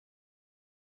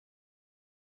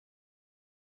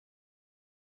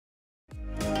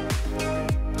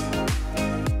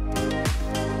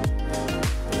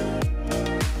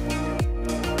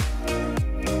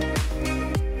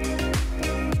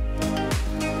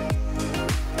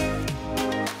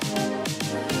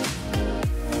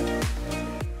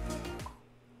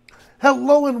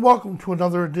Hello and welcome to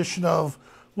another edition of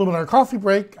Luminar Coffee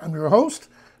Break. I'm your host,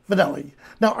 Vanelli.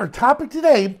 Now, our topic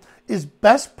today is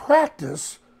best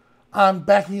practice on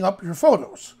backing up your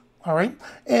photos. All right,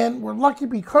 and we're lucky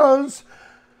because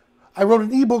I wrote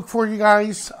an ebook for you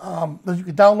guys that you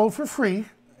can download for free,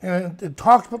 and it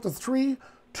talks about the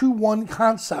 3-2-1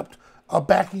 concept of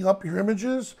backing up your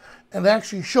images, and it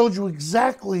actually showed you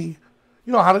exactly,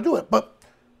 how to do it. But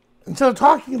instead of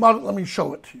talking about it, let me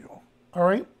show it to you. All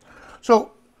right.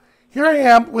 So here I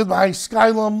am with my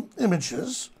Skylum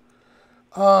images.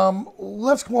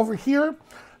 Let's come over here.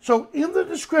 So in the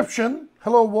description,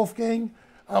 hello Wolfgang,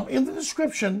 in the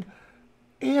description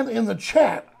and in the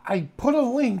chat, I put a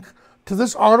link to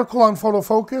this article on Photo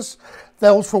Focus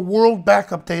that was for World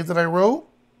Backup Day that I wrote.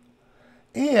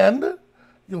 And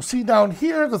you'll see down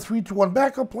here the 3-2-1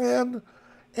 backup plan,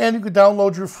 and you can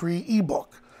download your free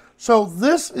ebook. So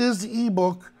this is the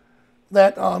ebook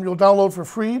that you'll download for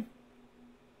free.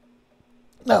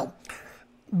 Now,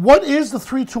 what is the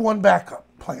 3-2-1 backup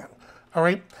plan? All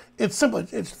right, it's simple.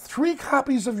 It's 3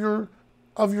 copies of your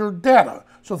data.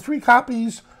 So 3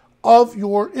 copies of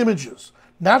your images,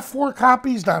 not 4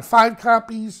 copies, not 5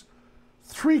 copies,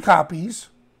 3 copies.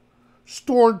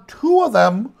 Stored 2 of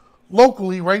them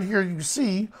locally. Right here, you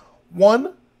see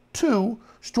 1, 2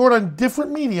 stored on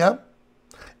different media,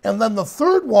 and then the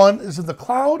third one is in the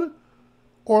cloud,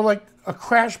 or like a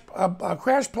crash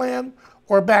plan,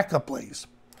 or a backup blaze,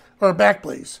 or a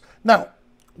backblaze. Now,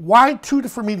 why 2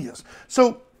 different medias?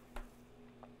 So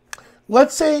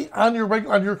let's say on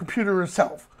your computer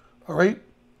itself, all right,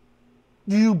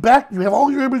 you have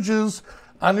all your images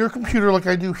on your computer like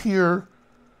I do here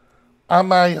on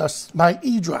my my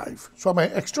E drive. So on my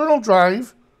external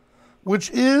drive, which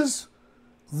is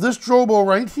this Drobo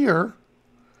right here,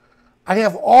 I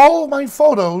have all of my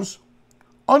photos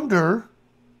under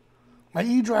my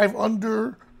E drive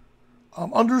under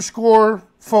underscore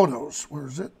photos. Where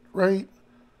is it? Right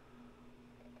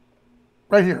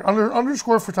here, under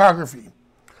underscore photography.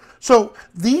 So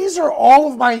these are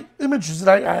all of my images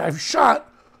that I've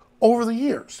shot over the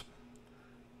years.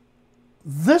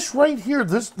 This right here,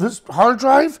 this hard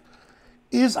drive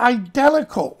is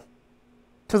identical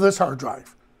to this hard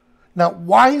drive. Now,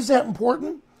 why is that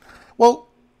important? Well,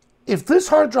 if this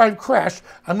hard drive crashed,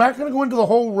 I'm not going to go into the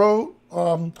whole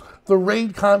the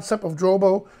RAID concept of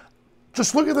Drobo.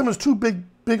 Just look at them as 2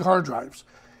 big hard drives.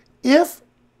 If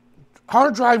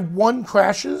hard drive 1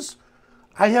 crashes,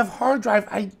 I have hard drive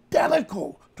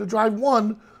identical to drive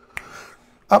 1.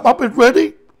 I'm up and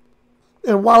ready.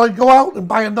 And while I go out and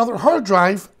buy another hard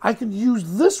drive, I can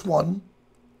use this one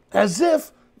as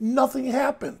if nothing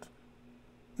happened.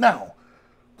 Now,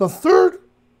 the third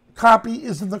copy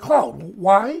is in the cloud.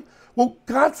 Why? Well,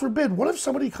 God forbid, what if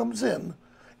somebody comes in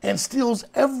and steals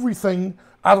everything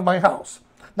out of my house?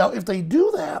 Now, if they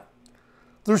do that,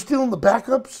 they're stealing the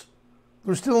backups,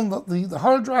 they're stealing the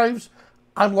hard drives.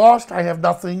 I'm lost, I have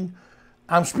nothing.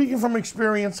 I'm speaking from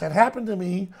experience. That happened to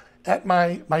me at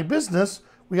my business.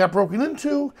 We got broken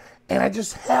into, and I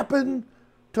just happened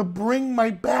to bring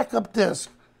my backup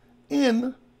disk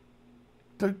in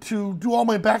to do all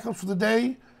my backups for the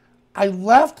day. I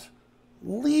left,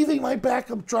 leaving my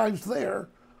backup drives there.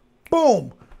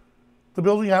 Boom. The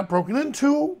building got broken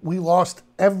into. We lost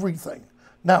everything.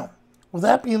 Now, with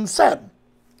that being said,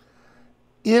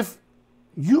 if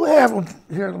you have,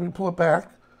 here, let me pull it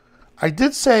back. I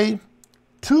did say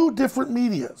 2 different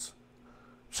medias.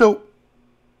 So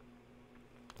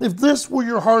if this were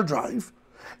your hard drive,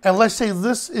 and let's say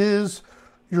this is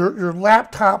your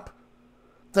laptop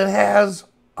that has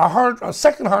a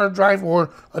second hard drive or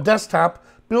a desktop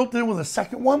built in with a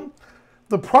second one,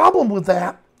 the problem with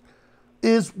that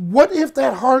is, what if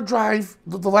that hard drive,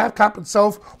 the laptop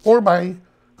itself or my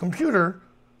computer,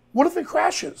 what if it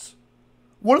crashes?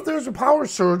 What if there's a power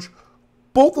surge?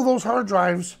 Both of those hard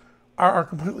drives are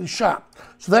completely shot.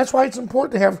 So that's why it's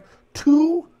important to have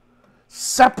 2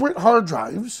 separate hard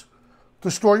drives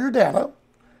to store your data.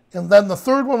 And then the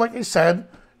third one, like I said,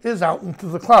 is out into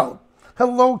the cloud.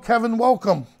 Hello, Kevin,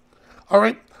 welcome. All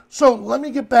right, so let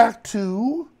me get back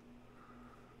to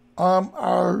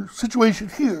our situation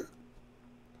here.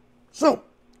 So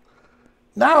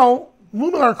now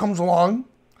Luminar comes along,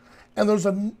 and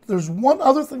there's one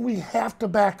other thing we have to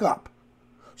back up.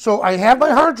 So I have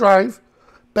my hard drive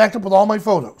backed up with all my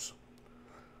photos.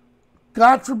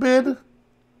 God forbid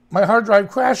my hard drive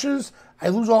crashes, I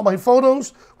lose all my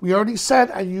photos. We already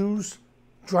said I use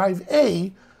drive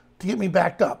A to get me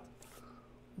backed up.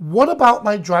 What about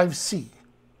my drive C?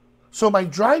 So my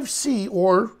drive C,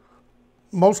 or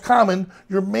most common,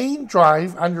 your main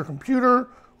drive on your computer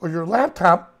or your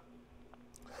laptop,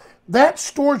 that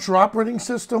stores your operating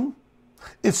system,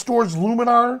 It stores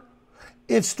Luminar.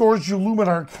 It stores your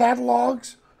Luminar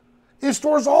catalogs. It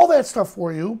stores all that stuff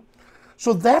for you.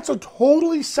 So that's a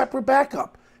totally separate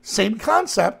backup. Same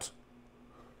concept.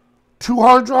 2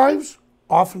 hard drives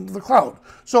off into the cloud.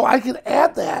 So I can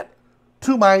add that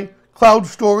to my cloud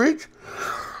storage.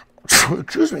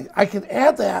 Excuse me. I can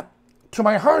add that to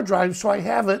my hard drive so I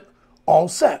have it all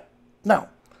set. Now,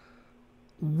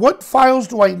 what files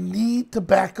do I need to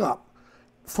back up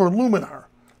for Luminar?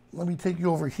 Let me take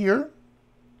you over here.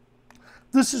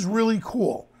 This is really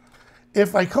cool.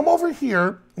 If I come over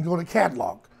here and go to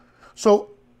catalog,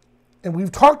 and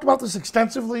we've talked about this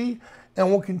extensively, and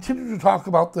we'll continue to talk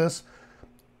about this.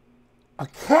 A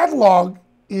catalog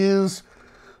is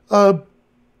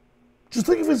just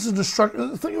think of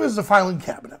it as a filing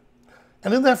cabinet,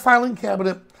 and in that filing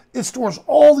cabinet, it stores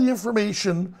all the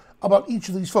information about each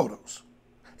of these photos.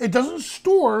 It doesn't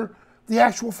store the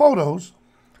actual photos.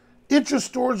 It just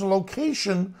stores a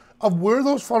location of where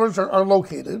those photos are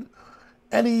located,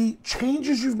 any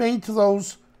changes you've made to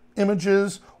those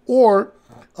images, or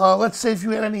let's say if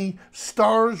you had any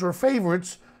stars or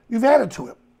favorites, you've added to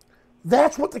it.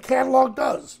 That's what the catalog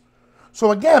does.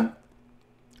 So again,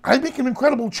 I make an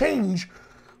incredible change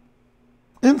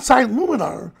inside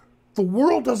Luminar. The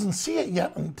world doesn't see it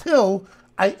yet until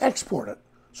I export it.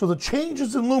 So the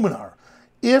changes in Luminar.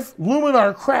 If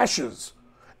Luminar crashes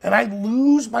and I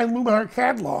lose my Luminar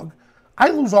catalog, I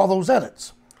lose all those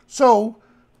edits. So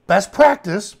best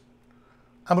practice,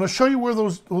 I'm going to show you where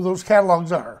those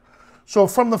catalogs are. So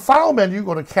from the file menu,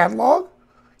 go to catalog,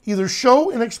 either show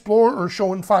in Explorer or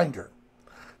show in Finder.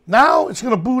 Now it's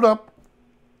going to boot up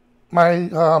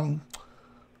my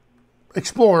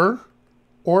Explorer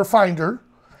or Finder,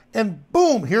 and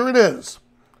boom, here it is.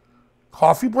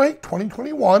 Coffee Break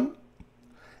 2021.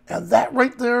 And that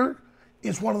right there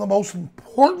is one of the most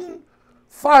important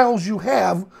files you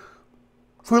have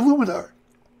for Luminar.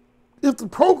 If the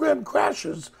program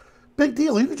crashes, big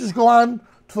deal. You can just go on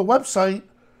to the website,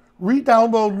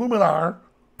 re-download Luminar,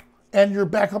 and you're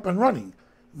back up and running.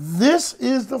 This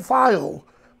is the file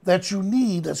that you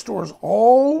need that stores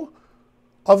all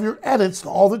of your edits and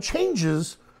all the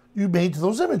changes you made to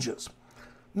those images.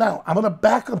 Now, I'm going to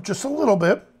back up just a little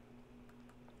bit.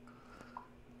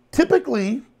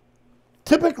 Typically,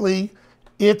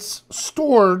 it's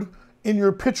stored in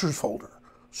your pictures folder.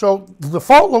 So the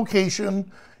default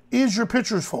location is your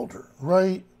pictures folder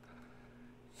right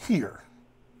here.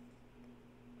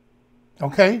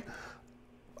 Okay?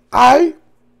 I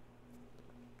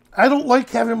don't like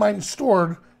having mine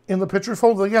stored in the picture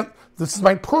folder. Again, this is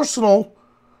my personal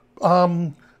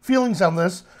feelings on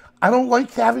this. I don't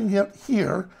like having it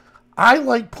here. I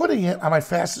like putting it on my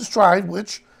fastest drive,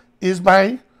 which is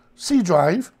my C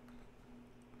drive.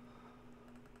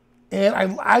 And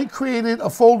I created a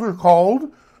folder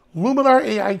called Luminar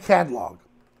AI Catalog.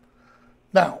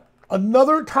 Now,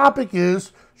 another topic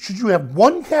is, should you have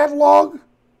one catalog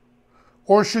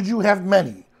or should you have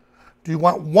many? Do you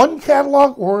want one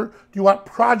catalog or do you want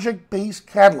project-based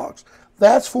catalogs?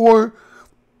 That's for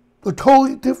a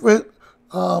totally different,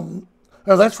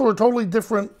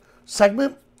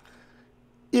 segment.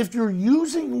 If you're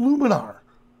using Luminar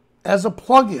as a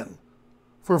plugin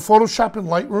for Photoshop and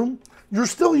Lightroom, you're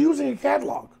still using a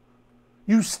catalog.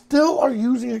 You still are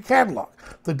using a catalog.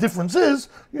 The difference is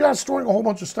you're not storing a whole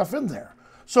bunch of stuff in there.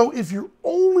 So if you're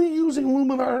only using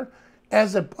Luminar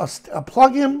as a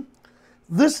plugin,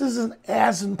 this isn't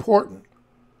as important.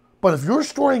 But if you're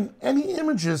storing any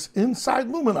images inside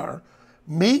Luminar,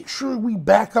 make sure we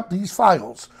back up these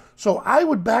files. So I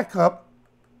would back up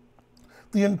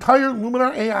the entire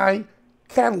Luminar AI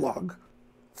catalog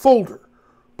folder,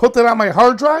 put that on my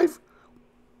hard drive,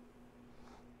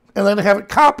 and then have it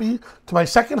copy to my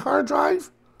second hard drive,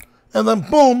 and then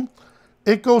boom,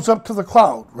 it goes up to the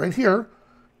cloud right here.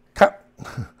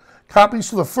 Copies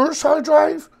to the first hard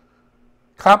drive,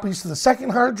 copies to the second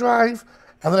hard drive,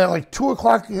 and then at like 2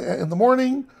 o'clock in the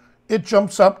morning, it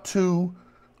jumps up to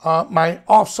my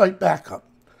offsite backup.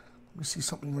 Let me see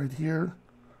something right here.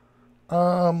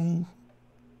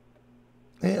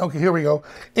 Okay, here we go.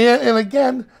 And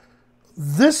again,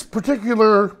 this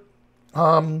particular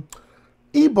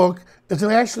ebook is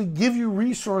going to actually give you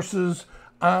resources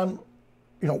on,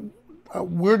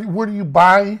 where do you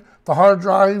buy the hard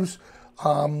drives,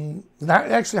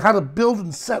 actually how to build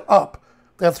and set up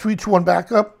that 3-2-1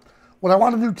 backup. What I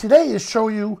want to do today is show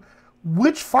you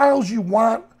which files you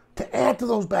want to add to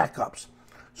those backups.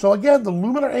 So again, the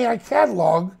Luminar AI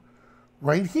catalog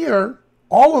right here,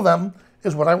 all of them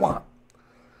is what I want.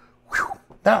 Whew.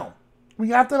 Now, we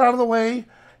got that out of the way,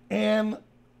 and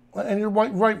you're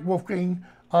right, Wolfgang.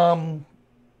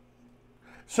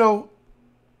 So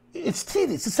it's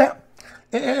tedious. It's that,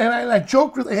 and I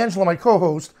joke with Angela, my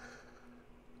co-host.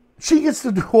 She gets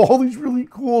to do all these really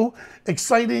cool,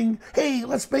 exciting, hey,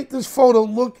 let's make this photo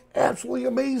look absolutely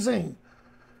amazing.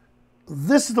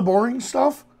 This is the boring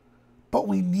stuff, but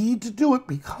we need to do it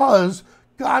because,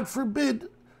 God forbid,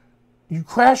 you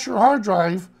crash your hard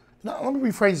drive. Now, let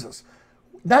me rephrase this.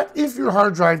 Not if your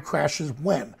hard drive crashes,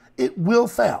 when. It will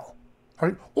fail. All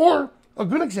right? Or, a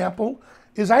good example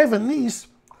is I have a niece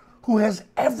who has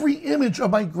every image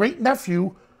of my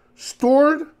great-nephew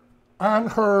stored on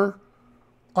her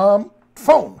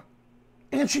phone.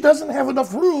 And she doesn't have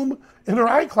enough room in her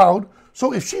iCloud,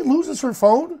 so if she loses her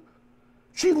phone,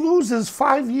 she loses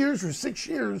 5 years or 6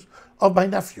 years of my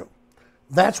nephew.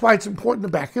 That's why it's important to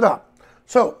back it up.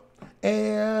 So,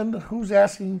 and who's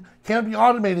asking, can it be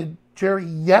automated, Jerry?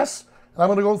 Yes. And I'm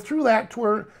going to go through that to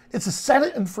where it's a set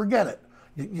it and forget it.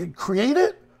 You create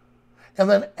it, and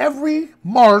then every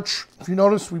March, if you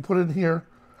notice we put it here,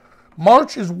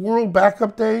 March is World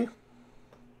Backup Day.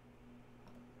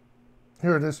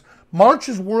 Here it is. March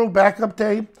is World Backup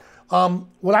Day.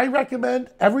 What I recommend,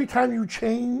 every time you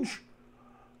change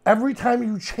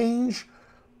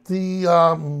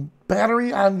the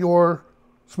battery on your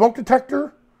smoke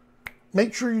detector,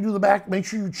 make sure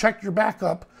you check your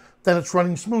backup that it's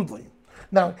running smoothly.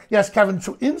 Now, yes, Kevin,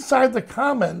 so inside the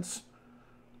comments,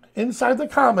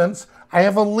 I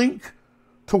have a link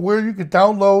to where you could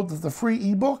download the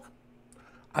free ebook.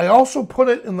 I also put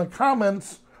it in the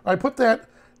comments. I put that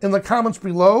in the comments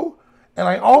below, and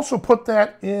I also put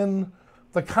that in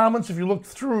the comments if you look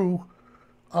through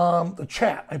the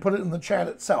chat. I put it in the chat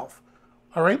itself.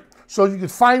 All right? So you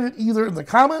could find it either in the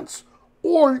comments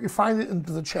or you can find it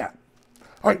into the chat.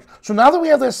 All right, so now that we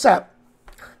have this set,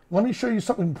 let me show you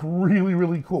something really,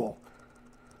 really cool.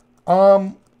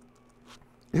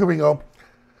 Here we go.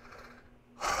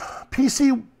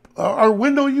 PC, our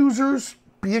window users,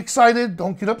 be excited.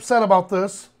 Don't get upset about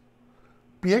this.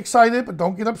 Be excited, but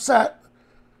don't get upset.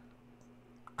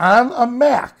 On a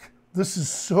Mac, this is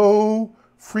so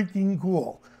freaking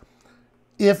cool.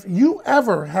 If you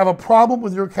ever have a problem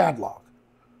with your catalog,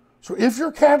 so if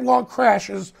your catalog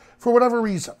crashes for whatever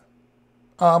reason,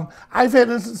 I've had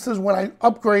instances when I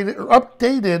upgraded or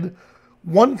updated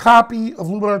one copy of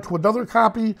Luminar to another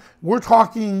copy. We're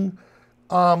talking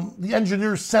the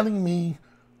engineers sending me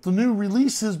the new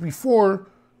releases before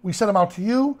we send them out to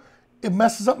you. It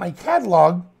messes up my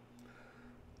catalog.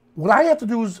 What I have to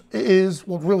do is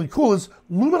what's really cool is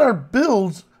Luminar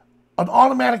builds an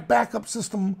automatic backup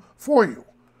system for you.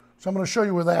 So I'm going to show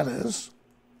you where that is.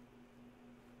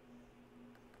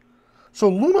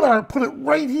 So Luminar put it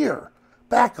right here,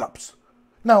 backups.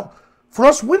 Now, for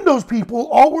us Windows people,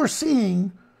 all we're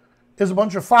seeing is a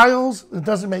bunch of files. It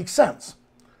doesn't make sense.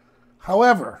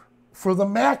 However, for the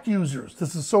Mac users,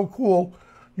 this is so cool.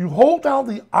 You hold down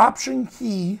the Option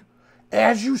key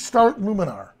as you start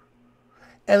Luminar,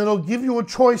 and it'll give you a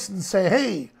choice and say,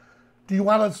 hey, do you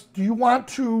want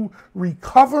to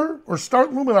recover or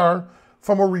start Luminar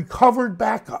from a recovered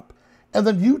backup? And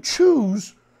then you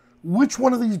choose which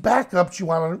one of these backups you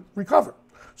want to recover.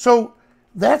 So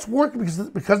that's working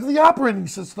because of the operating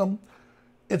system.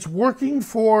 It's working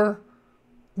for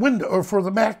Windows or for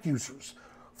the Mac users.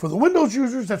 For the Windows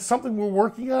users, that's something we're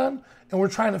working on, and we're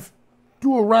trying to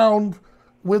do around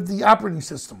with the operating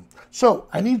system. So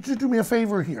I need you to do me a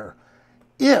favor here.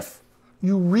 If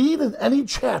you read in any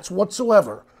chats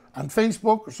whatsoever on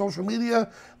Facebook or social media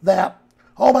that,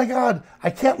 oh my God, I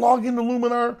can't log into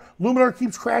Luminar, Luminar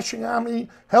keeps crashing on me,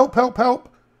 help, help,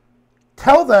 help,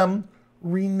 tell them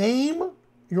rename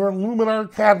your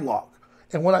Luminar catalog.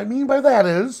 And what I mean by that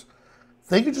is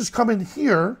they could just come in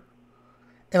here,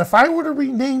 and if I were to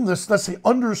rename this, let's say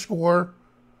underscore,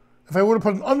 if I were to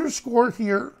put an underscore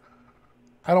here,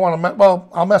 I don't want to, well,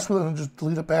 I'll mess with it and just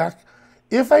delete it back.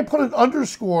 If I put an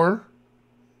underscore,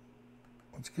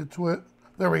 let's get to it,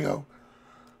 there we go,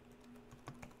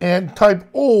 and type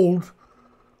old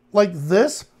like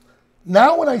this,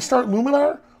 now when I start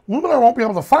Luminar, Luminar won't be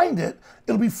able to find it.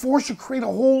 It'll be forced to create a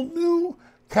whole new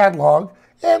catalog,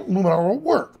 and Luminar will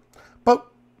work. But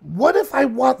what if I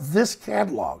want this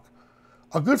catalog?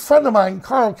 A good friend of mine,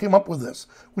 Carl, came up with this,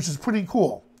 which is pretty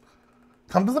cool.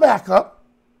 Come to the backup,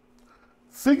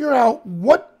 figure out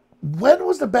when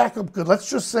was the backup good? Let's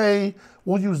just say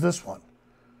we'll use this one.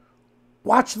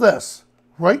 Watch this.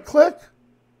 Right click,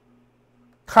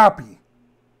 copy.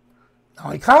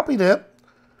 Now I copied it.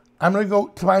 I'm going to go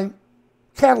to my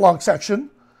catalog section.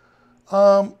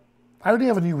 I already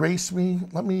have an erase me.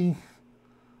 Let me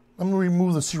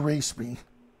remove this erase me.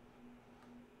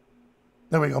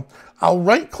 There we go. I'll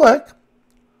right click,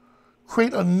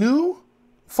 create a new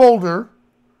folder,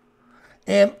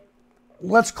 and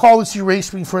let's call this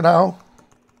erase me for now.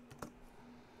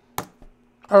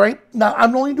 All right, now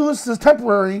I'm only doing this as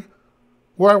temporary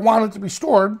where I want it to be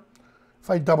stored. If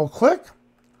I double click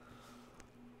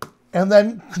and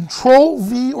then Control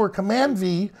V or Command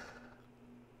V,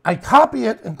 I copy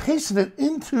it and pasted it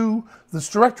into this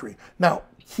directory. Now,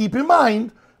 keep in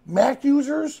mind, Mac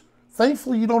users,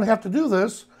 thankfully you don't have to do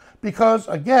this because,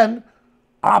 again,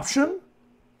 Option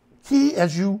key,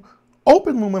 as you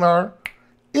open Luminar,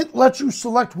 it lets you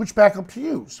select which backup to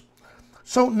use.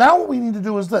 So now what we need to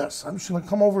do is this. I'm just going to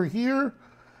come over here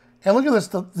and look at this.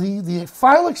 The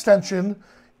file extension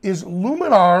is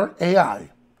Luminar AI.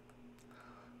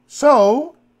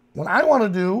 So what I want to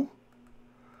do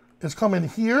is come in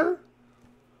here,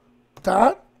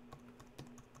 dot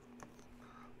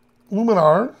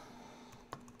Luminar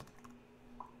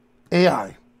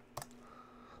AI.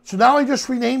 So now I just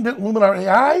renamed it Luminar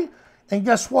AI, and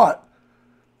guess what?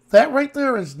 That right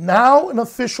there is now an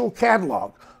official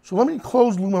catalog. So let me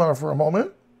close Luminar for a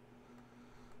moment.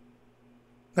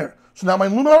 There. So now my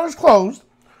Luminar is closed.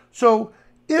 So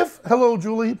if, hello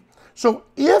Julie, so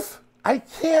if I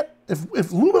can't, if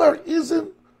Luminar isn't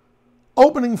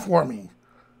opening for me,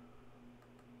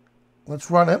 let's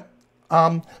run it.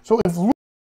 So if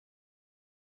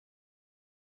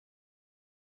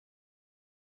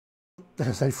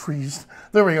as I freeze,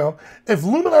 there we go. If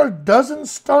Luminar doesn't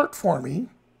start for me,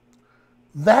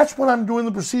 that's when I'm doing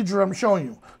the procedure I'm showing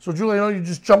you. So Julie, I know you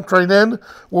just jumped right in.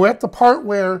 We're at the part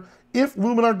where if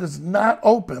Luminar does not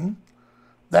open,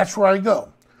 that's where I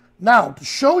go. Now, to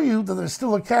show you that there's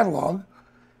still a catalog,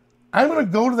 I'm going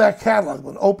to go to that catalog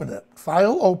and open it.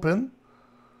 File, open.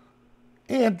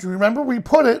 And remember, we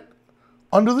put it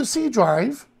under the C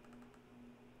drive,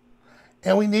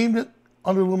 and we named it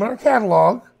under Luminar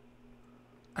Catalog.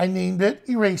 I named it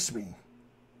Erase Me.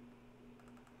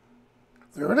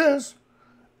 There it is.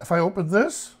 If I open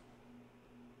this,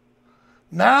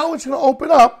 now it's going to open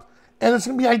up, and it's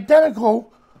going to be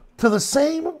identical to the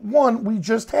same one we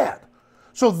just had.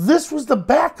 So this was the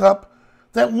backup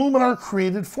that Luminar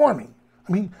created for me.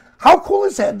 I mean, how cool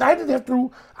is that? And I didn't have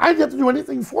to do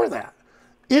anything for that.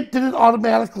 It did it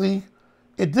automatically.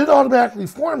 It did automatically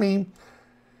for me.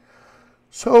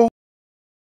 So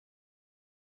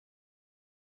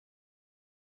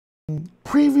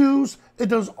previews, it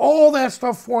does all that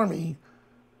stuff for me.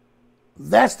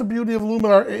 That's the beauty of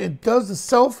Luminar. It does the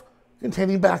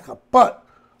self-containing backup. But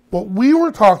what we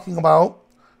were talking about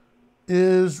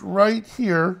is right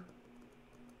here.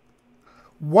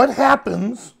 What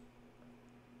happens,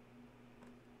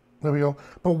 there we go,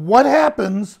 but what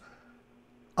happens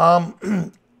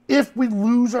if we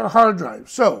lose our hard drive?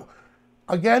 So,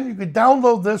 again, you could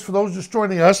download this for those just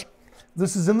joining us.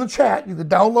 This is in the chat. You could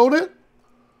download it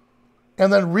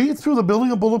and then read through the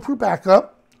Building a Bulletproof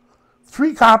Backup.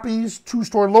 3 copies, 2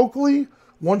 stored locally,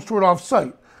 1 stored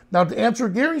off-site. Now, to answer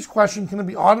Gary's question, can it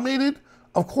be automated?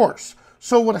 Of course.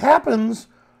 So what happens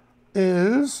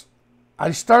is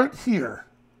I start here.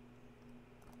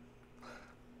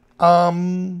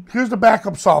 Here's the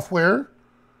backup software.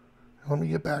 Let me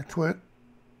get back to it.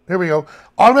 Here we go.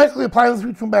 Automatically apply the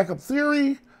 3-2-1 backup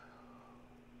theory.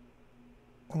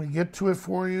 Let me get to it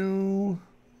for you.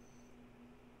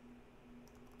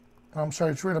 I'm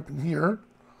sorry, it's right up in here.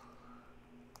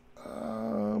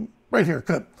 Right here,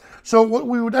 good. So what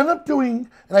we would end up doing,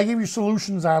 and I gave you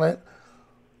solutions on it,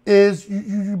 is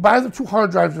you buy the 2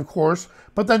 hard drives, of course,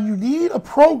 but then you need a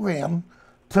program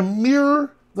to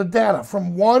mirror the data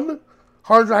from one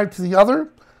hard drive to the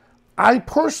other. I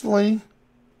personally,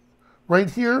 right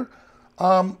here,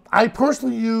 I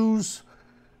personally use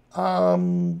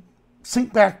SyncBack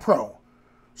Pro.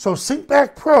 So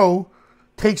SyncBack Pro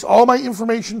takes all my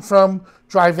information from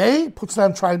drive A, puts it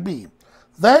on drive B.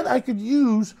 Then I could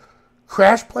use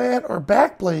CrashPlan or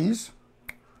Backblaze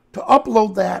to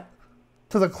upload that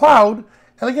to the cloud.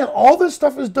 And again, all this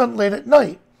stuff is done late at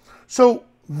night. So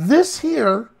this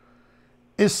here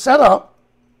is set up.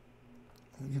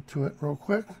 Let me get to it real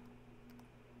quick.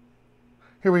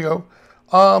 Here we go.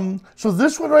 So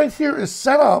this one right here is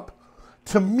set up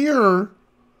to mirror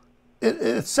it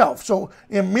itself. So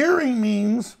mirroring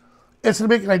means it's going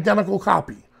to make an identical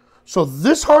copy. So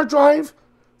this hard drive,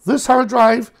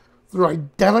 they're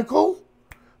identical.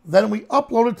 Then we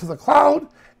upload it to the cloud,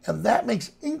 and that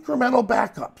makes incremental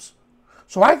backups.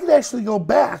 So I could actually go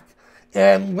back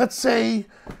and let's say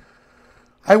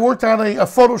I worked on a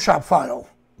Photoshop file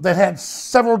that had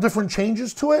several different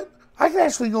changes to it. I can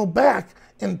actually go back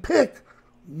and pick,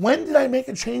 when did I make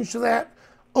a change to that?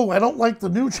 Oh, I don't like the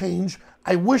new change.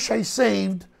 I wish I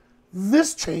saved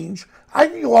this change. I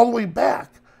can go all the way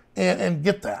back and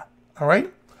get that, all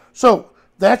right? So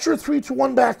that's your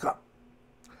 3-2-1 backup.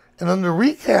 And then to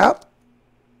recap,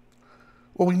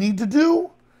 what we need to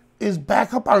do is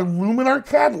back up our Luminar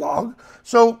catalog.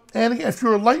 So, and again, if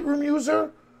you're a Lightroom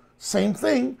user, same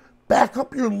thing, back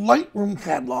up your Lightroom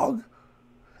catalog,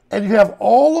 and you have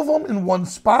all of them in one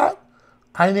spot.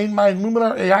 I named mine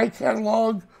Luminar AI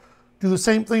catalog. Do the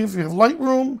same thing if you have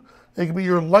Lightroom. It could be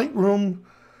your Lightroom,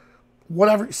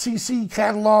 whatever, CC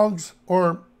catalogs,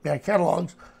 or, yeah,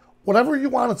 catalogs. Whatever you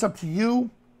want, it's up to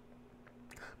you.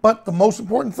 But the most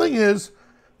important thing is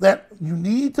that you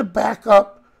need to back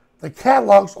up the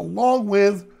catalogs along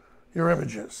with your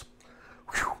images.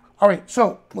 Whew. All right,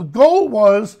 so the goal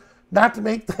was not to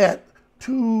make that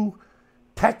too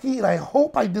techy, and I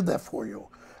hope I did that for you.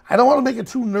 I don't want to make it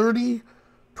too nerdy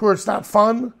to where it's not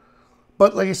fun,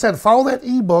 but like I said, follow that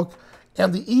ebook,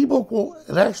 and the ebook will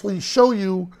actually show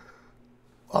you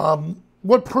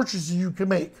what purchases you can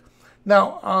make.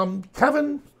 Now,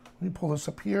 Kevin, let me pull this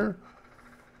up here.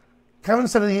 Kevin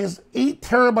said that he has 8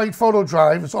 terabyte photo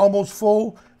drive. It's almost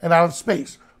full and out of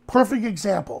space. Perfect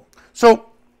example.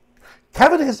 So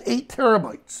Kevin has 8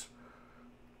 terabytes.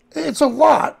 It's a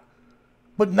lot,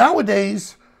 but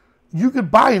nowadays you could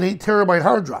buy an 8 terabyte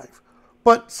hard drive.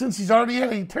 But since he's already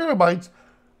at 8 terabytes,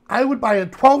 I would buy a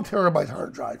 12 terabyte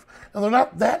hard drive, and they're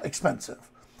not that expensive.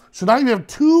 So now you have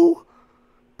 2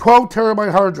 12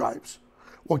 terabyte hard drives.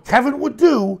 What Kevin would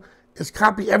do is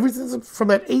copy everything from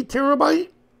that 8 terabyte,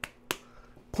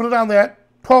 put it on that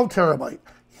 12 terabyte.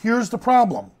 Here's the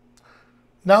problem.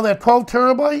 Now that 12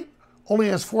 terabyte only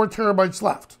has 4 terabytes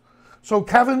left. So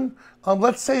Kevin,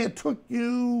 let's say it took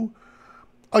you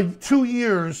 2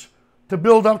 years to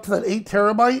build up to that 8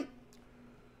 terabyte.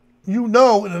 You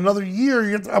know in another year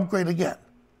you have to upgrade again,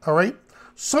 all right?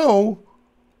 So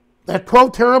that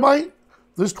 12 terabyte,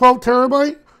 this 12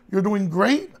 terabyte, you're doing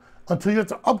great until you have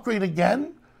to upgrade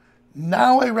again.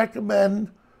 Now I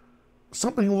recommend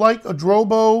something like a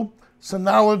Drobo,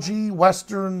 Synology,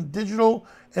 Western Digital,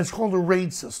 and it's called a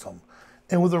RAID system.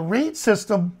 And with a RAID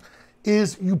system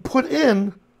is you put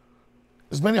in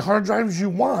as many hard drives as you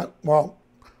want, well,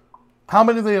 how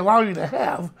many they allow you to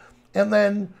have, and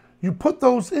then you put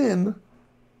those into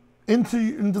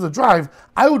the drive.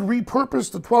 I would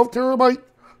repurpose the 12 terabyte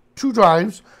 2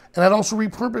 drives, and I'd also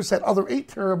repurpose that other 8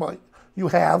 terabyte you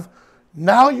have.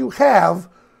 Now you have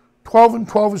 12 and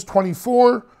 12 is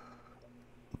 24,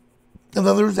 and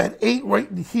then there's that 8 right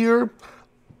here.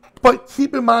 But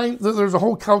keep in mind that there's a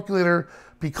whole calculator.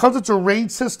 Because it's a RAID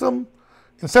system,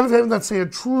 instead of having, let's say, a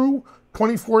true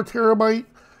 24 terabyte,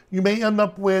 you may end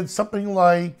up with something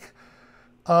like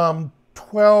 20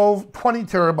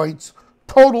 terabytes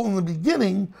total in the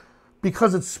beginning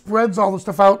because it spreads all the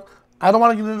stuff out. I don't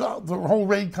want to get into the whole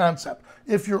RAID concept.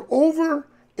 If you're over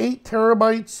 8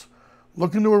 terabytes,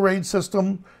 look into a RAID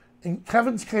system. In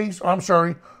Kevin's case,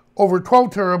 over 12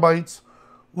 terabytes,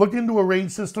 look into a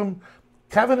RAID system.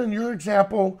 Kevin, in your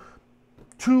example,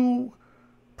 2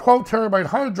 12 terabyte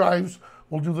hard drives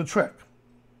will do the trick.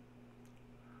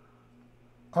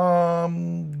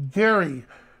 Gary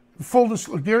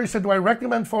said, do I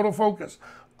recommend Photo Focus?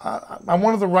 I'm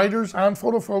one of the writers on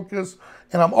Photo Focus,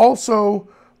 and I'm also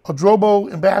a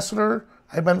Drobo ambassador.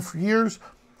 I've been for years.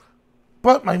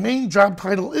 But my main job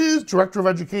title is Director of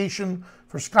Education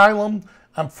for Skylum.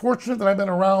 I'm fortunate that I've been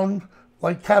around,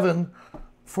 like Kevin,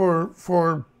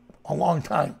 for a long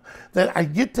time. That I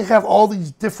get to have all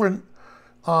these different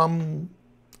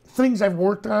things I've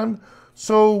worked on.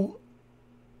 So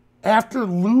after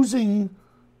losing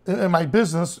in my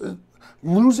business,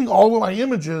 losing all of my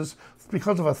images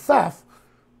because of a theft,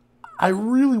 I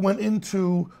really went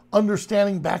into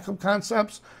understanding backup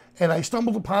concepts, and I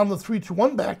stumbled upon the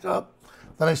 3-2-1 backup.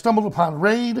 Then I stumbled upon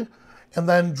RAID, and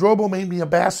then Drobo made me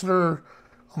ambassador,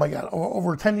 oh my God,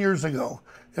 over 10 years ago,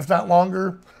 if not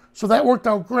longer. So that worked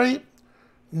out great.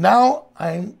 Now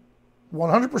I'm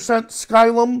 100%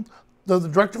 Skylum, the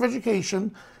Director of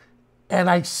Education, and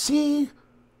I see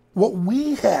what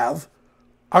we have,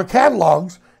 our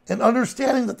catalogs, and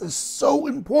understanding that it's so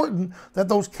important that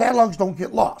those catalogs don't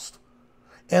get lost.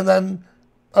 And then,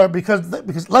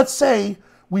 because let's say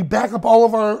we back up all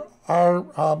of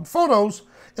our photos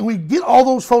and we get all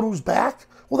those photos back,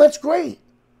 well, that's great.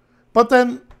 But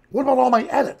then what about all my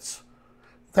edits?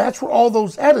 That's where all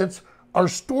those edits are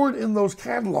stored in those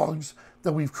catalogs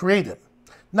that we've created.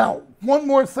 Now, one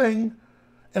more thing,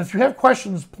 and if you have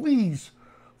questions, please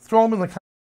throw them in the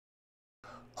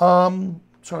comments.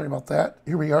 Sorry about that.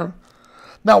 Here we are.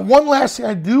 Now, one last thing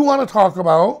I do want to talk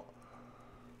about,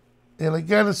 and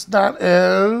again, it's not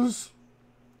as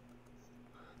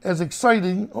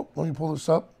exciting. Oh, let me pull this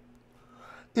up.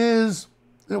 Is,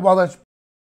 while that's,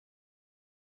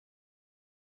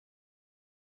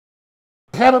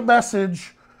 I had a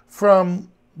message from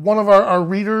one of our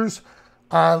readers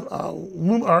on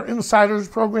our Insiders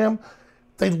program.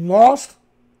 They lost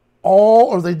all,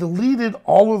 or they deleted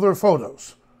all of their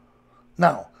photos.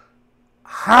 Now,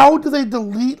 how do they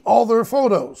delete all their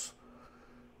photos?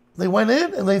 They went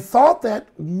in and they thought that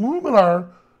Luminar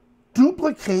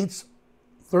duplicates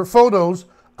their photos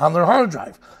on their hard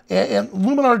drive. And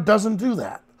Luminar doesn't do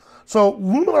that. So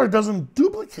Luminar doesn't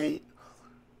duplicate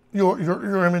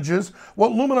your images.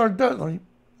 What Luminar does, let me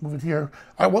move it here.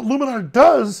 What Luminar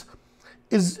does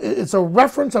is it's a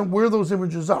reference on where those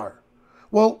images are.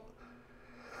 Well,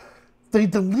 they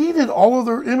deleted all of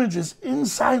their images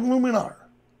inside Luminar.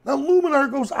 Now Luminar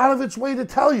goes out of its way to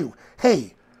tell you,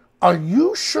 hey, are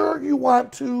you sure you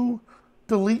want to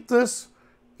delete this?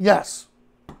 Yes.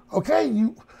 Okay,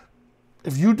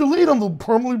 if you delete them, they'll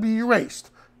permanently be erased.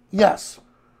 Yes.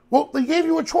 Well, they gave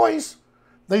you a choice.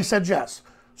 They said yes.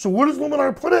 So where does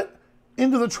Luminar put it?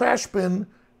 Into the trash bin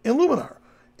in Luminar.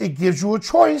 It gives you a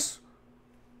choice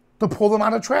to pull them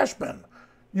out of trash bin.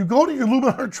 You go to your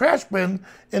Luminar trash bin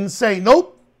and say,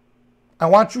 nope, I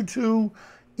want you to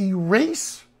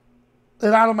erase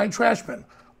it out of my trash bin.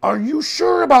 Are you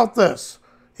sure about this?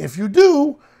 If you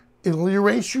do, it'll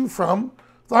erase you from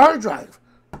the hard drive.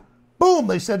 Boom,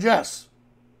 they said yes.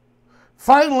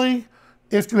 Finally,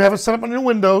 if you have it set up on your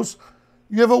Windows,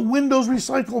 you have a Windows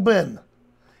recycle bin.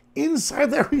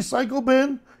 Inside that recycle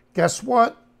bin, guess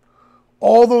what?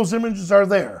 All those images are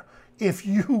there. If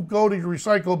you go to your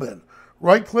recycle bin,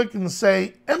 right-click and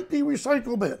say, empty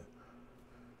recycle bin.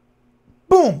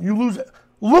 Boom, you lose it.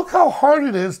 Look how hard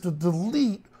it is to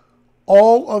delete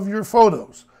all of your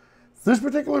photos. This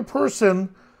particular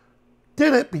person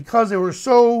did it because they were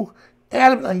so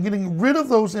adamant on getting rid of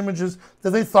those images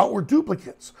that they thought were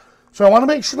duplicates. So I want to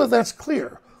make sure that that's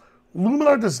clear.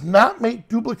 Luminar does not make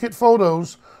duplicate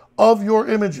photos of your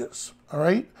images, all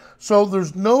right? So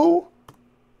there's no,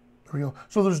 there we go.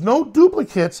 So there's no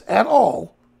duplicates at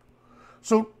all.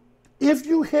 So if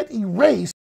you hit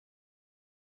erase,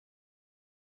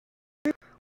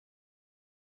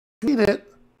 read it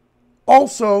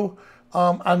also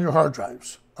on your hard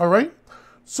drives, all right?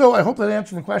 So I hope that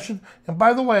answered the question. And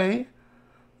by the way,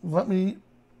 let me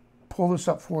pull this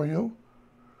up for you.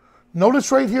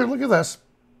 Notice right here, look at this.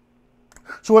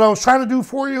 So what I was trying to do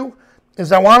for you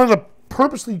is I wanted to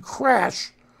purposely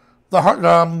crash the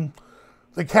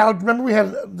catalog. Remember we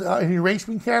had an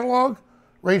erasement catalog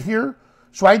right here?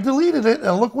 So I deleted it,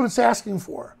 and look what it's asking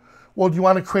for. Well, do you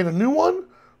want to create a new one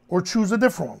or choose a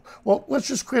different one? Well, let's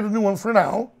just create a new one for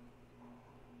now.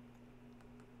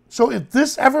 So if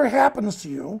this ever happens to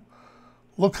you,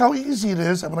 look how easy it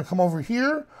is. I'm going to come over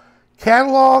here,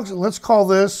 catalogs, and let's call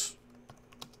this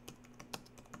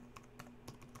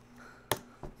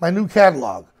my new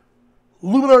catalog.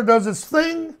 Luminar does its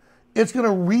thing. It's going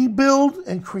to rebuild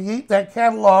and create that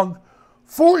catalog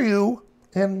for you.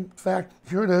 In fact,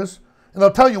 here it is. And they'll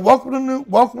tell you,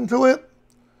 welcome to it.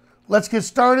 Let's get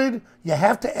started. You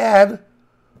have to add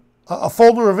a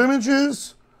folder of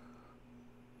images.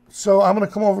 So I'm going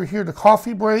to come over here to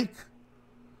Coffee Break.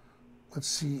 Let's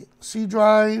see, C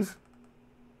drive,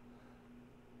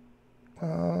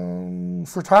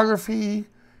 photography.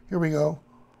 Here we go.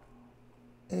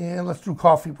 And let's do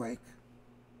Coffee Break.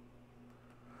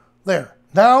 There.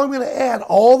 Now I'm going to add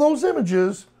all those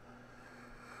images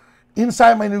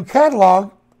inside my new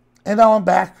catalog, and now I'm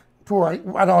back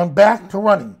to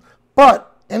running.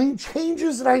 But any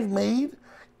changes that I've made,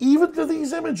 even to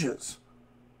these images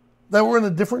that were in a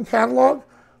different catalog,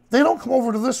 they don't come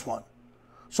over to this one.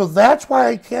 So that's why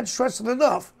I can't stress it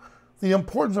enough, the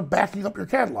importance of backing up your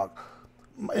catalog.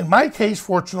 In my case,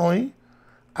 fortunately,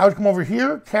 I would come over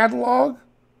here, catalog,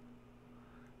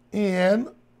 and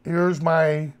here's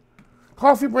my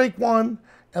Coffee Break one,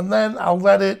 and then I'll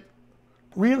let it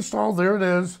reinstall. There it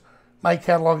is, my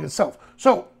catalog itself.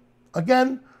 So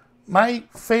again, my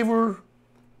favor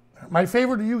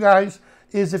to you guys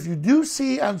is if you do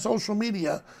see on social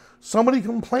media somebody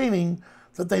complaining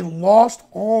that they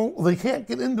can't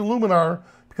get into Luminar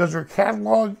because their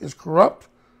catalog is corrupt,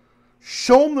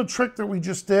 show them the trick that we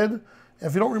just did.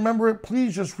 If you don't remember it,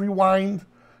 please just rewind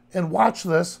and watch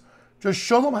this. Just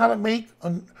show them how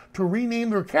to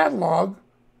rename their catalog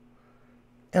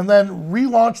and then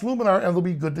relaunch Luminar, and they'll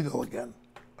be good to go again.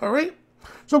 All right?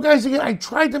 So guys, again, I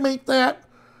tried to make that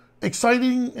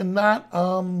exciting and not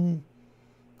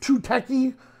too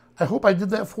techy. I hope I did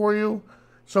that for you.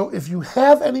 So if you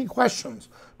have any questions,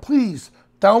 please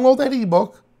download that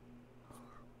ebook.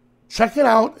 Check it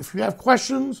out. If you have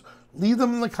questions, leave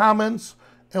them in the comments,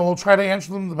 and we'll try to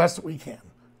answer them the best that we can.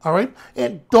 All right?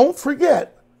 And don't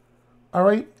forget, all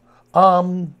right,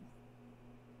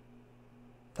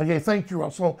 Okay, thank you,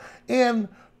 Russell. And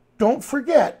don't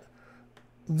forget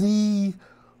the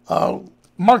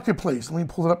marketplace. Let me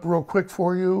pull it up real quick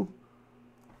for you.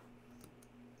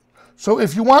 So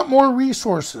if you want more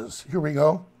resources, here we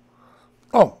go.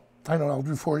 Oh, I know what I'll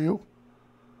do for you.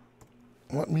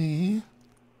 Let me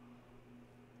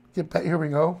get back. Here we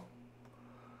go.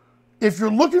 If you're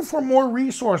looking for more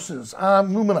resources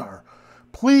on Luminar,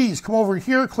 please come over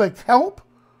here, click Help,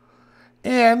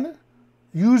 and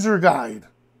User Guide.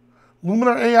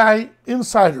 Luminar AI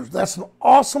Insiders. That's an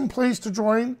awesome place to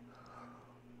join.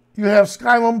 You have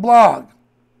Skylum Blog,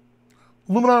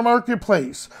 Luminar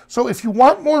Marketplace. So if you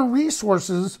want more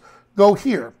resources, go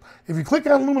here. If you click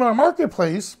on Luminar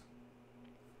Marketplace,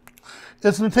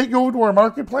 it's going to take you over to our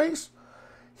marketplace.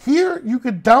 Here you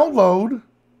could download,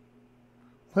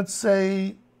 let's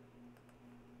say,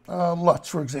 LUTs,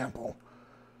 for example.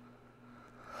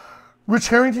 Rich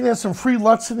Harrington has some free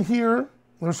LUTs in here.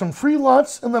 There's some free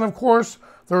LUTs, and then, of course,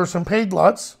 there are some paid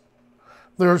LUTs.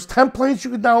 There's templates you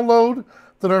can download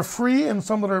that are free and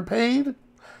some that are paid.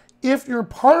 If you're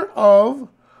part of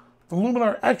the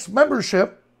Luminar X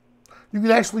membership, you can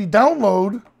actually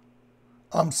download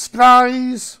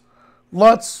skies,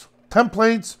 LUTs,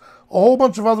 templates, a whole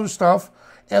bunch of other stuff.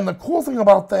 And the cool thing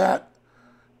about that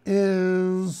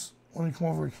is, let me come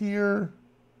over here.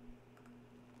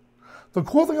 The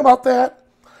cool thing about that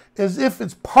is if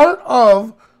it's part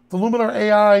of the Luminar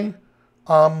AI,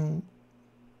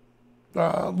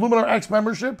 Luminar X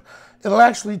membership, it'll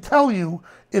actually tell you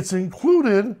it's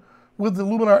included with the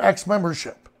Luminar X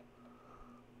membership.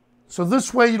 So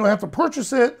this way you don't have to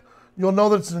purchase it. You'll know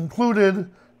that it's included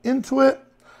into it.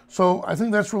 So I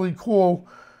think that's really cool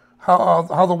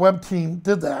how the web team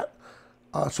did that.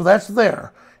 So that's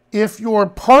there. If you're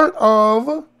part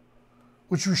of,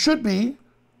 which you should be,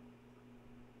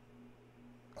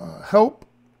 help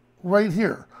right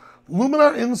here.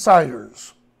 Luminar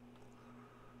Insiders.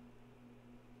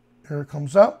 Here it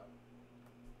comes up.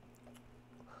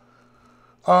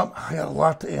 I got a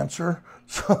lot to answer,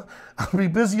 so I'll be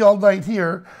busy all night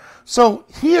here. So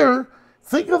here,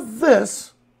 think of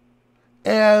this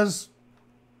as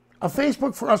a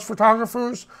Facebook for us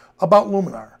photographers about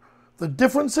Luminar. The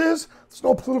difference is there's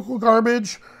no political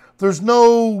garbage. There's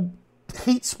no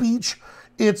hate speech.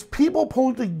 It's people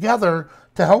pulling together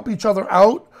to help each other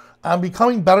out on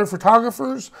becoming better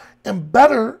photographers and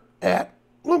better at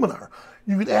Luminar.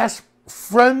 You could ask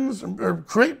friends or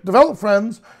develop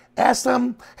friends, ask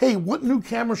them, hey, what new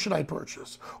camera should I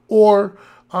purchase? Or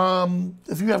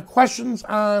if you have questions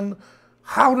on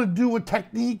how to do a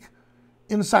technique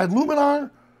inside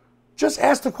Luminar, just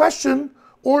ask the question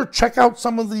or check out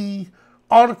some of the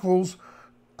articles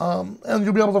and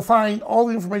you'll be able to find all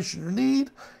the information you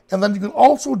need. And then you can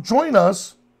also join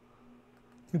us.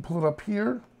 Let me pull it up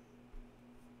here.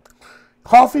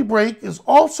 Coffee break is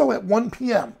also at 1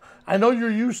 p.m. I know you're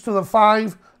used to the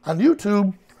 5 on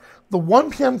YouTube. The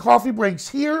 1 p.m. coffee breaks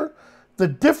here. The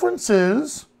difference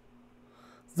is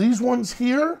these ones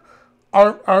here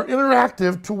are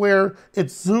interactive to where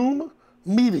it's Zoom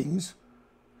meetings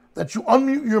that you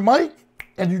unmute your mic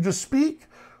and you just speak.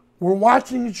 We're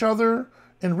watching each other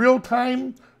in real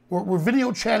time. We're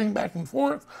video chatting back and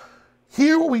forth.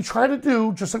 Here, what we try to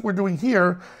do, just like we're doing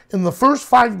here, in the first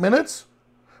 5 minutes,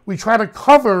 we try to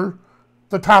cover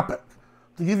the topic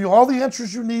to give you all the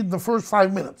answers you need in the first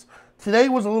 5 minutes. Today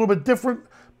was a little bit different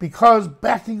because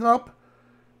backing up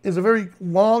is a very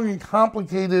long and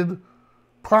complicated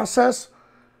process.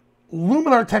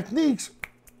 Luminar techniques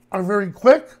are very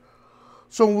quick.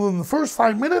 So within the first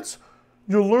 5 minutes,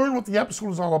 you'll learn what the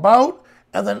episode is all about.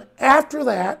 And then after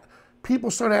that,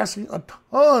 people start asking a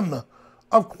ton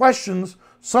of questions,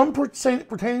 some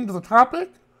pertaining to the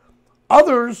topic,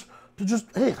 others to just,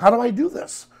 hey, how do I do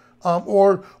this?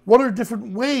 Or what are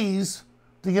different ways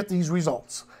to get these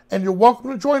results? And you're welcome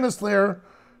to join us there.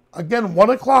 Again, 1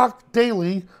 o'clock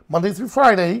daily, Monday through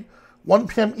Friday, 1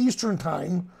 p.m. Eastern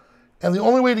Time. And the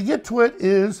only way to get to it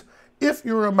is if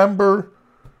you're a member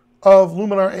of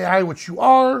Luminar AI, which you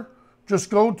are, just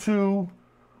go to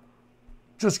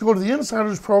the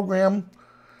Insiders program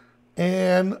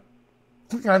and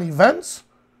click on events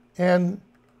and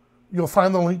you'll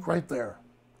find the link right there.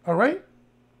 All right?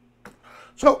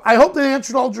 So I hope that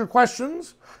answered all your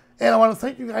questions. And I want to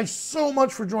thank you guys so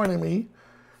much for joining me.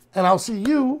 And I'll see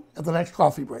you at the next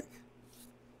coffee break.